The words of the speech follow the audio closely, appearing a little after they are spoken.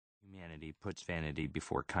humanity puts vanity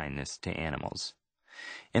before kindness to animals.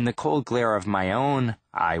 In the cold glare of my own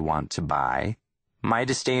I want to buy, my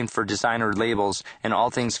disdain for designer labels and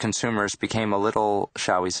all things consumers became a little,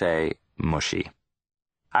 shall we say, mushy.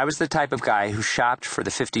 I was the type of guy who shopped for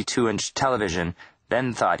the 52-inch television,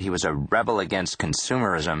 then thought he was a rebel against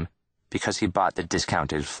consumerism because he bought the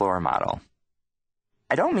discounted floor model.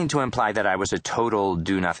 I don't mean to imply that I was a total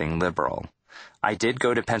do-nothing liberal. I did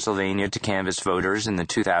go to Pennsylvania to canvass voters in the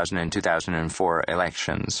 2000 and 2004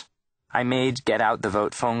 elections. I made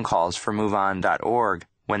get-out-the-vote phone calls for MoveOn.org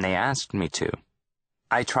when they asked me to.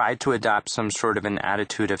 I tried to adopt some sort of an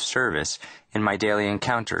attitude of service in my daily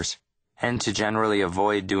encounters, and to generally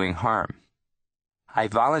avoid doing harm. I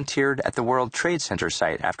volunteered at the World Trade Center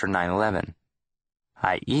site after 9/11.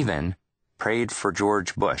 I even prayed for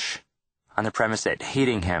George Bush, on the premise that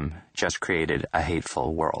hating him just created a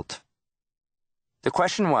hateful world. The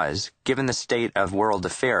question was, given the state of world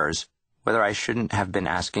affairs, whether I shouldn't have been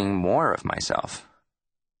asking more of myself.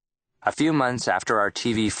 A few months after our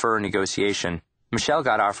TV fur negotiation, Michelle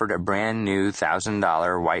got offered a brand new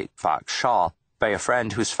 $1,000 white fox shawl by a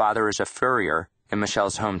friend whose father is a furrier in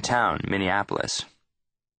Michelle's hometown, Minneapolis.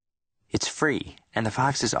 "It's free, and the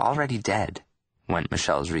fox is already dead," went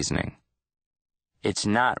Michelle's reasoning. "It's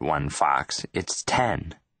not one fox, it's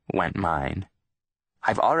 10, went mine.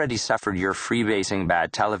 "I've already suffered your freebasing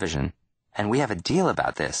bad television, and we have a deal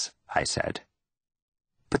about this," I said.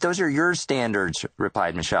 "But those are your standards,"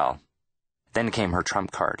 replied Michelle. Then came her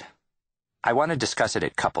trump card. "I want to discuss it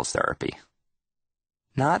at couples therapy."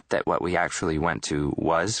 Not that what we actually went to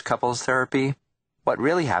was couples therapy. What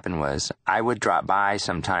really happened was I would drop by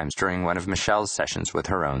sometimes during one of Michelle's sessions with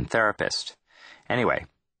her own therapist. Anyway,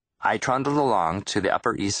 I trundled along to the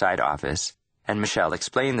Upper East Side office, and Michelle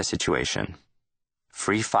explained the situation.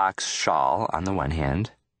 Free fox shawl on the one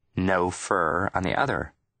hand, no fur on the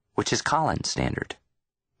other, which is Colin's standard.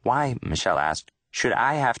 Why, Michelle asked, should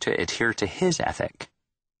I have to adhere to his ethic?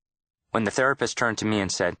 When the therapist turned to me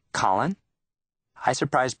and said, "Colin?" I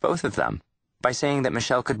surprised both of them by saying that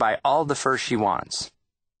Michelle could buy all the fur she wants.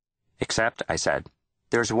 "Except," I said,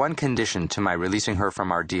 "there's one condition to my releasing her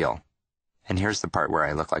from our deal." And here's the part where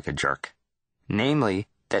I look like a jerk. Namely,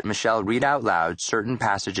 that Michelle read out loud certain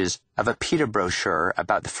passages of a PETA brochure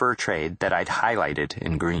about the fur trade that I'd highlighted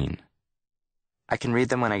in green. "I can read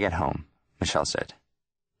them when I get home," Michelle said.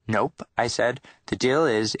 "Nope," I said. "The deal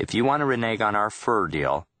is, if you want to renege on our fur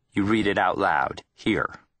deal, you read it out loud,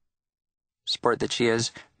 here." Sport that she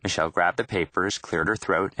is, Michelle grabbed the papers, cleared her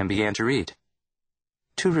throat, and began to read.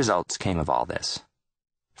 2 results came of all this.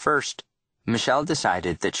 First, Michelle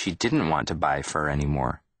decided that she didn't want to buy fur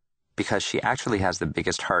anymore, because she actually has the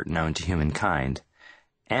biggest heart known to humankind,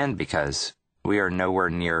 and because we are nowhere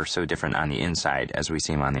near so different on the inside as we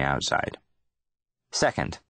seem on the outside. Second,